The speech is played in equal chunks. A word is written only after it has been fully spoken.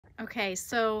Okay,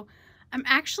 so I'm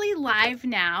actually live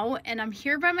now and I'm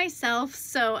here by myself.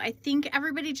 So I think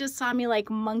everybody just saw me like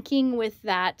monkeying with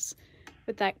that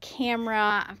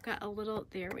camera. I've got a little,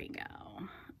 there we go.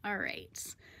 All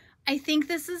right. I think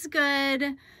this is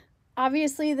good.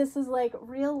 Obviously this is like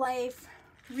real life,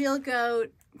 real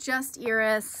goat, just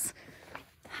Iris.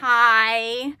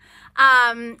 Hi.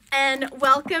 And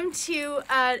welcome to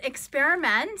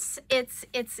experiment. It's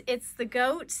the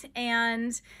goat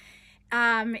and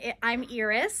I'm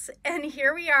Iris, and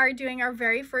here we are doing our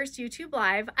very first YouTube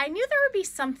Live. I knew there would be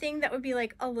something that would be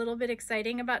like a little bit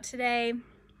exciting about today.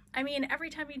 I mean, every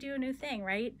time you do a new thing,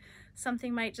 right?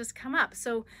 Something might just come up.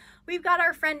 So we've got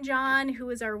our friend John, who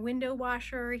is our window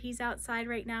washer. He's outside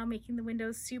right now making the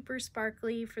windows super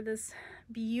sparkly for this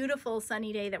beautiful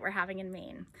sunny day that we're having in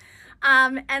Maine.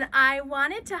 And I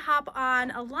wanted to hop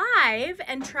on a live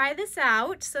and try this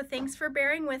out. So thanks for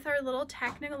bearing with our little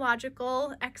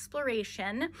technological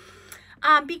exploration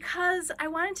because I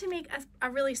wanted to make a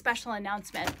really special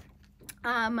announcement.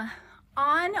 On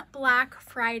Black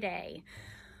Friday,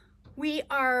 we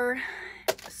are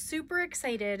super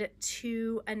excited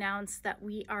to announce that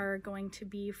we are going to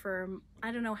be for,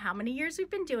 I don't know how many years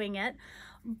we've been doing it,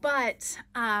 but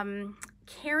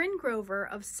Karen Grover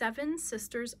of Seven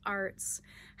Sisters Arts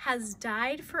has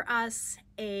dyed for us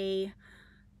a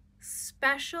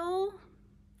special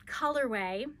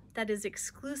colorway that is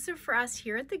exclusive for us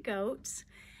here at the Goat,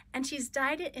 and she's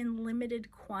dyed it in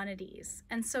limited quantities.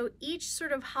 And so each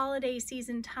sort of holiday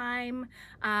season time,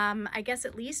 I guess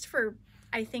at least for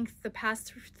I think the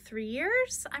past 3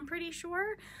 years, I'm pretty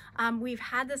sure, we've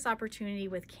had this opportunity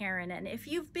with Karen. And if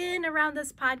you've been around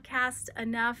this podcast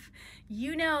enough,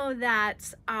 you know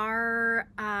that our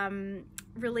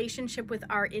relationship with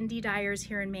our indie dyers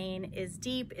here in Maine is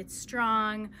deep, it's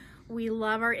strong. We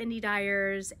love our indie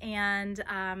dyers, and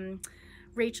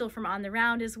Rachel from On the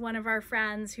Round is one of our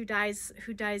friends who dyes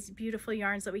beautiful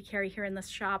yarns that we carry here in this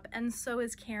shop, and so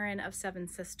is Karen of Seven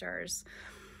Sisters.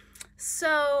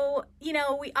 So, you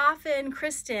know,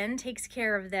 Kristen takes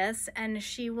care of this, and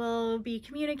she will be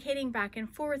communicating back and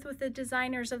forth with the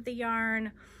designers of the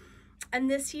yarn. And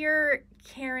this year,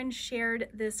 Karen shared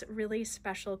this really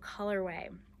special colorway.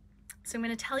 So I'm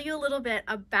going to tell you a little bit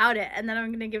about it, and then I'm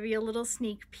going to give you a little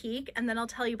sneak peek, and then I'll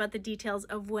tell you about the details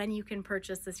of when you can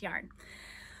purchase this yarn.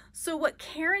 So what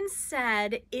Karen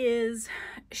said is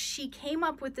she came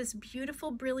up with this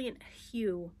beautiful, brilliant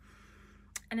hue,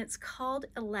 and it's called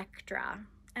Electra.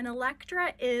 And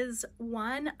Electra is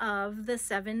one of the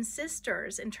Seven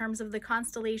Sisters in terms of the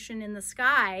constellation in the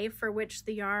sky for which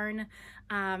the yarn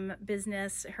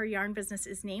business, her yarn business,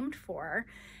 is named for.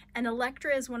 And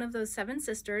Electra is one of those Seven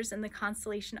Sisters in the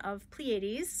constellation of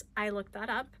Pleiades. I looked that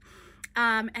up.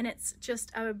 And it's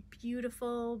just a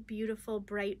beautiful, beautiful,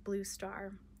 bright blue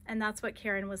star. And that's what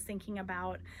Karen was thinking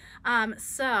about.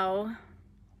 So,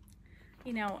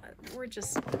 you know, we're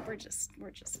just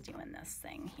doing this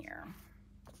thing here.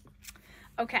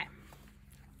 Okay,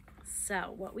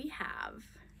 so what we have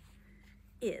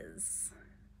is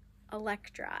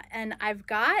Electra, and I've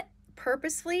got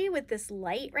purposefully with this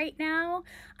light right now,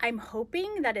 I'm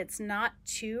hoping that it's not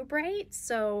too bright,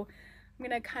 so I'm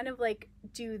gonna kind of like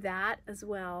do that as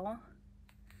well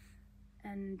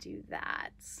and do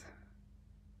that.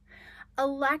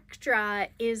 Electra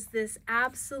is this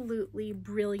absolutely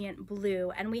brilliant blue,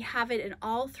 and we have it in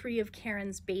all three of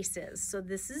Karen's bases. So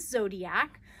this is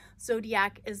Zodiac.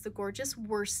 Zodiac is the gorgeous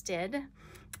worsted,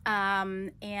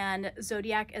 and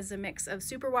Zodiac is a mix of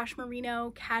superwash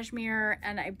merino, cashmere,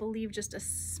 and I believe just a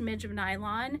smidge of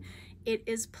nylon. It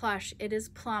is plush, it is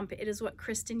plump, it is what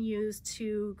Kristen used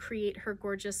to create her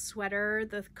gorgeous sweater,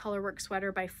 the Colorwork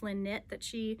sweater by Flynn Knit that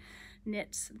she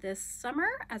knit this summer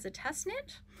as a test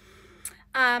knit.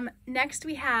 Next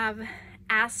we have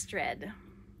Astrid.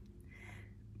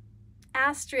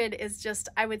 Astrid is just,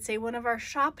 I would say, one of our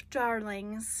shop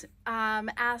darlings.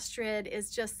 Astrid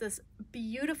is just this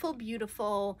beautiful,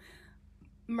 beautiful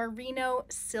merino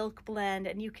silk blend,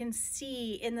 and you can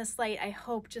see in this light, I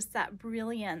hope, just that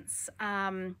brilliance.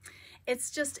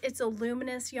 It's a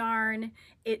luminous yarn.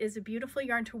 It is a beautiful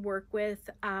yarn to work with.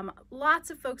 Lots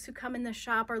of folks who come in the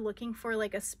shop are looking for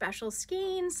like a special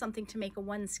skein, something to make a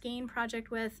one skein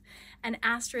project with, and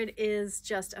Astrid is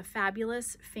just a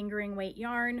fabulous fingering weight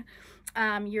yarn.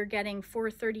 You're getting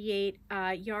 438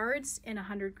 yards in a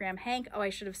 100-gram hank. Oh, I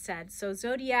should have said. So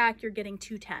Zodiac, you're getting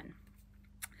 210.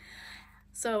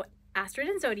 So Astrid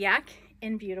and Zodiac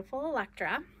in beautiful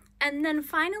Electra. And then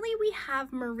finally we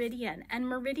have Meridian, and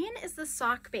Meridian is the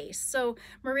sock base. So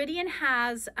Meridian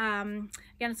has, again,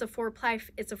 it's a four ply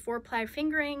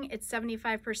fingering. It's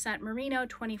 75% merino,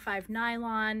 25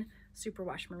 nylon,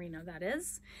 superwash merino, that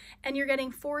is. And you're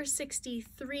getting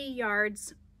 463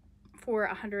 yards for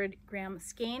 100 gram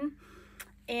skein.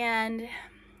 And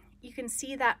you can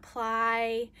see that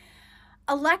ply.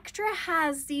 Electra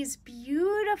has these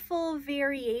beautiful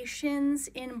variations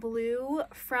in blue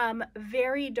from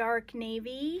very dark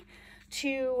navy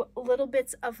to little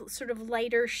bits of sort of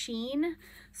lighter sheen.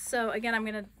 So again, I'm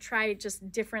gonna try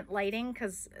just different lighting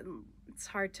because it's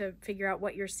hard to figure out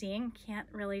what you're seeing. Can't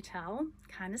really tell,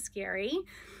 kind of scary.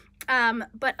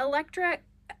 But Electra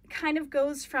kind of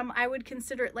goes from, I would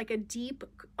consider it like a deep,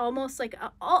 almost like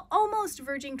almost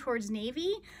verging towards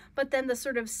navy, but then the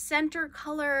sort of center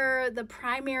color, the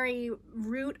primary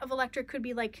root of Electra could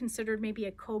be like considered maybe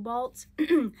a cobalt.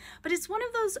 But it's one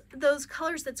of those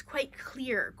colors that's quite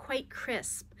clear, quite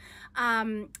crisp,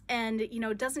 and you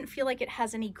know, doesn't feel like it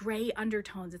has any gray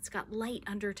undertones. It's got light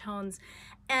undertones.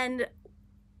 And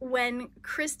when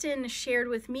Kristen shared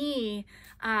with me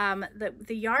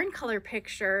the yarn color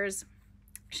pictures,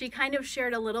 she kind of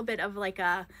shared a little bit of like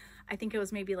a, I think it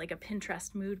was maybe like a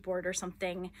Pinterest mood board or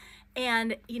something.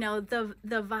 And you know, the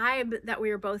vibe that we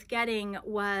were both getting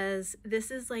was, this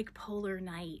is like polar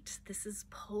night. This is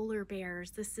polar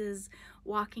bears. This is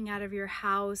walking out of your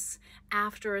house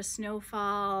after a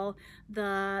snowfall.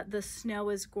 The snow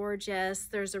is gorgeous.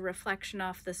 There's a reflection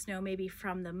off the snow, maybe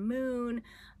from the moon.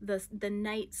 The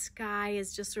night sky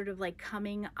is just sort of like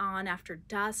coming on after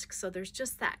dusk. So there's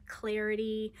just that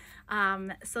clarity.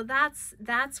 So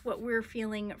that's what we're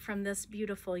feeling from this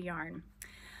beautiful yarn.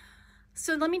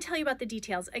 So let me tell you about the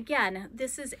details. Again,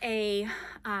 this is a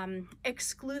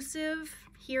exclusive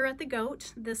here at the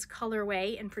Goat, this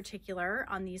colorway in particular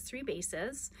on these 3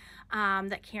 bases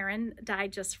that Karen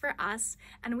dyed just for us,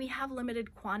 and we have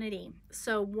limited quantity.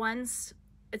 So once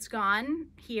it's gone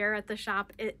here at the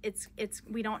shop,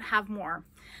 we don't have more.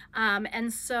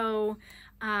 And so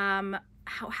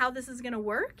how this is gonna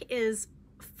work is,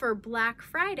 for Black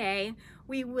Friday,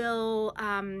 we will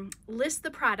list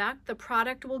the product. The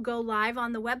product will go live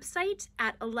on the website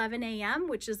at 11 a.m.,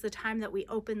 which is the time that we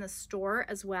open the store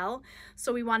as well.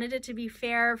 So we wanted it to be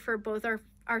fair for both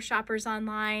our shoppers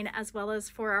online as well as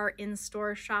for our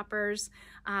in-store shoppers,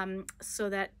 so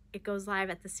that it goes live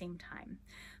at the same time.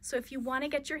 So if you want to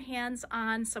get your hands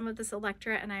on some of this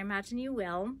Electra, and I imagine you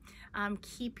will,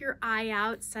 keep your eye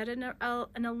out, set an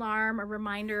alarm, a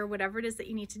reminder, whatever it is that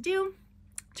you need to do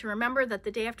to remember that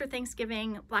the day after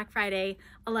Thanksgiving, Black Friday,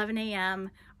 11 a.m.,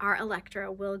 our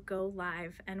Electra will go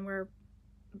live, and we're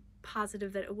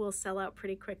positive that it will sell out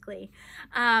pretty quickly.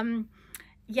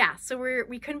 Yeah, so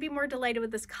we couldn't be more delighted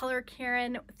with this color,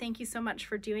 Karen. Thank you so much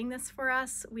for doing this for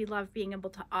us. We love being able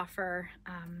to offer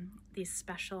these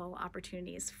special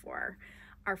opportunities for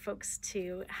our folks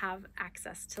to have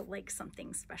access to like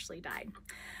something specially dyed.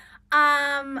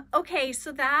 Okay,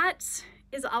 so that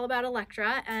is all about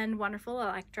Electra and wonderful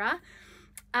Electra.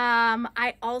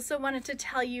 I also wanted to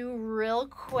tell you real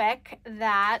quick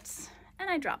that, and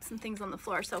I dropped some things on the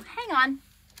floor, so hang on.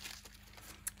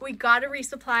 We got a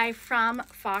resupply from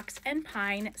Fox and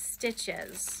Pine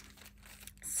Stitches.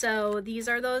 So these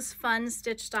are those fun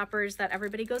stitch stoppers that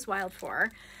everybody goes wild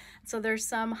for. So there's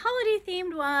some holiday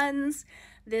themed ones.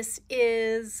 This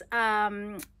is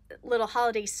little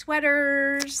holiday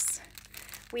sweaters.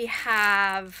 We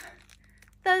have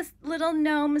the little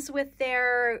gnomes with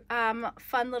their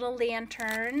fun little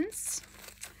lanterns.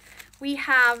 We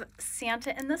have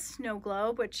Santa in the snow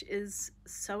globe, which is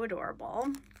so adorable.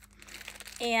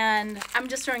 And I'm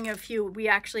just showing you a few. We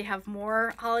actually have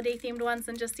more holiday themed ones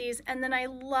than just these. And then I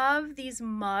love these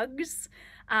mugs.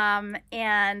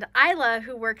 And Isla,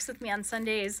 who works with me on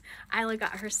Sundays, Isla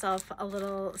got herself a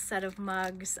little set of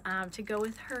mugs to go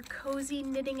with her cozy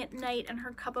knitting at night and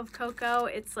her cup of cocoa.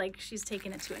 It's like she's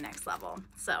taken it to a next level.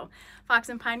 So Fox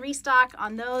and Pine restock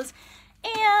on those.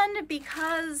 And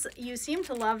because you seem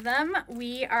to love them,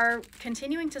 we are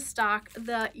continuing to stock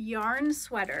the yarn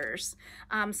sweaters.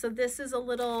 So this is a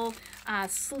little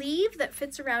sleeve that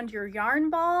fits around your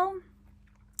yarn ball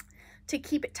to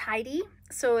keep it tidy.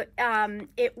 So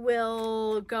it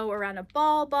will go around a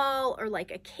ball or like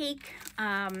a cake.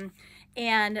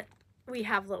 And we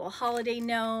have little holiday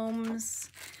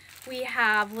gnomes. We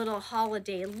have little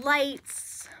holiday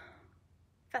lights,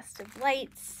 festive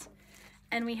lights.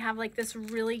 And we have like this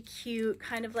really cute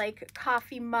kind of like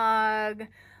coffee mug,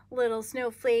 little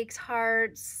snowflakes,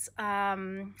 hearts,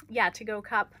 yeah, to-go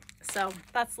cup. So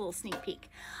that's a little sneak peek.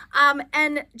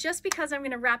 And just because I'm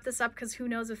gonna wrap this up, because who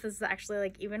knows if this is actually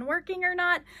like even working or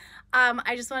not,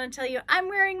 I just want to tell you I'm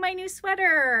wearing my new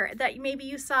sweater that maybe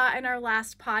you saw in our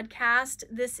last podcast.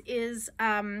 This is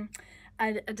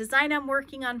a design I'm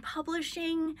working on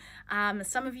publishing.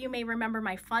 Some of you may remember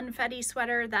my funfetti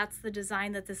sweater. That's the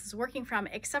design that this is working from,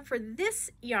 except for this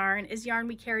yarn is yarn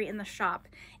we carry in the shop.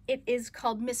 It is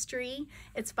called Mystery.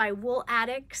 It's by Wool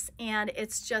Addicts, and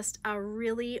it's just a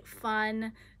really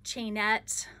fun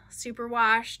chainette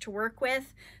superwash to work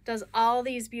with. Does all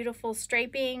these beautiful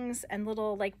stripings and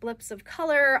little like blips of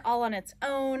color all on its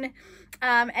own.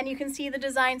 And you can see the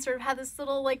design sort of had this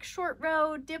little like short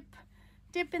row dip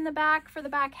in the back for the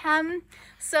back hem.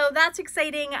 So that's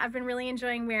exciting. I've been really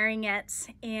enjoying wearing it.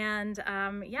 And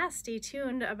yeah, stay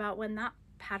tuned about when that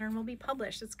pattern will be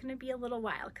published. It's going to be a little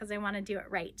while because I want to do it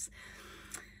right.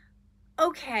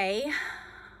 Okay.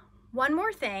 One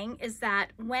more thing is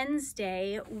that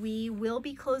Wednesday we will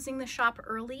be closing the shop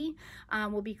early.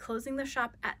 We'll be closing the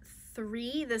shop at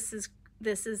 3. This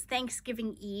is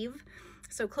Thanksgiving Eve.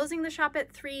 So closing the shop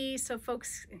at 3 so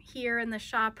folks here in the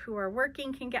shop who are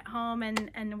working can get home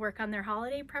and work on their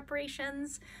holiday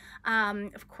preparations.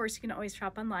 Of course, you can always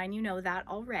shop online, you know that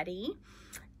already.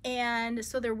 And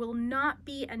so there will not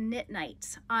be a knit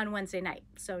night on Wednesday night.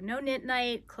 So no knit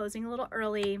night, closing a little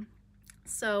early.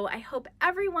 So I hope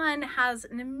everyone has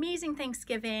an amazing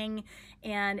Thanksgiving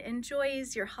and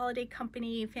enjoys your holiday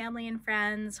company, family and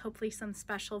friends, hopefully some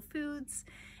special foods.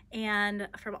 And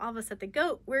from all of us at The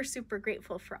Goat, we're super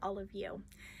grateful for all of you.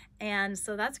 And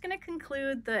so that's going to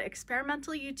conclude the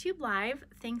experimental YouTube live.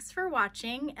 Thanks for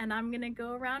watching, and I'm going to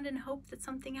go around and hope that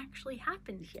something actually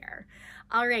happened here.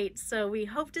 All right, so we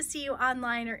hope to see you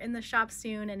online or in the shop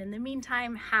soon, and in the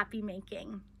meantime, happy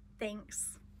making.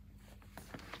 Thanks.